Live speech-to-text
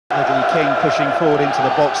Ledley King pushing forward into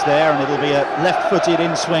the box there, and it'll be a left-footed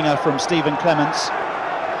in-swinger from Stephen Clements.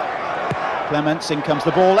 Clements, in comes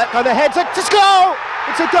the ball, let go the head, to score!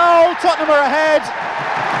 It's a goal, Tottenham are ahead,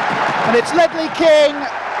 and it's Ledley King.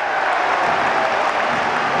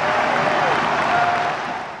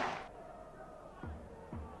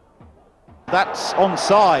 That's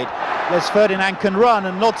onside. Les Ferdinand can run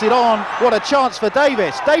and nods it on. What a chance for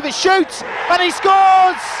Davis. Davis shoots, and he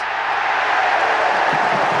scores!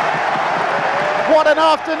 What an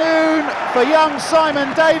afternoon for young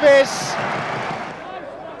Simon Davis.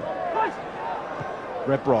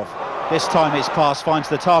 Rebrov, this time his pass finds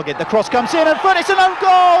the target, the cross comes in and it's an own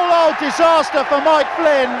goal! Oh, disaster for Mike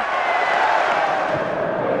Flynn.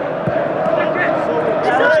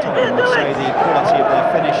 Tottenham would say the quality of their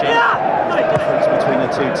finishing is the difference between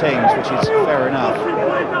the two teams, which is fair enough.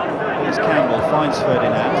 Here's Campbell, finds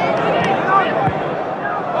Ferdinand.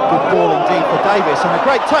 Good ball indeed for Davis, and a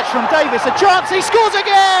great touch from Davis, a chance, he scores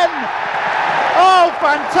again! Oh,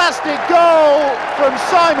 fantastic goal from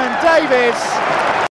Simon Davis.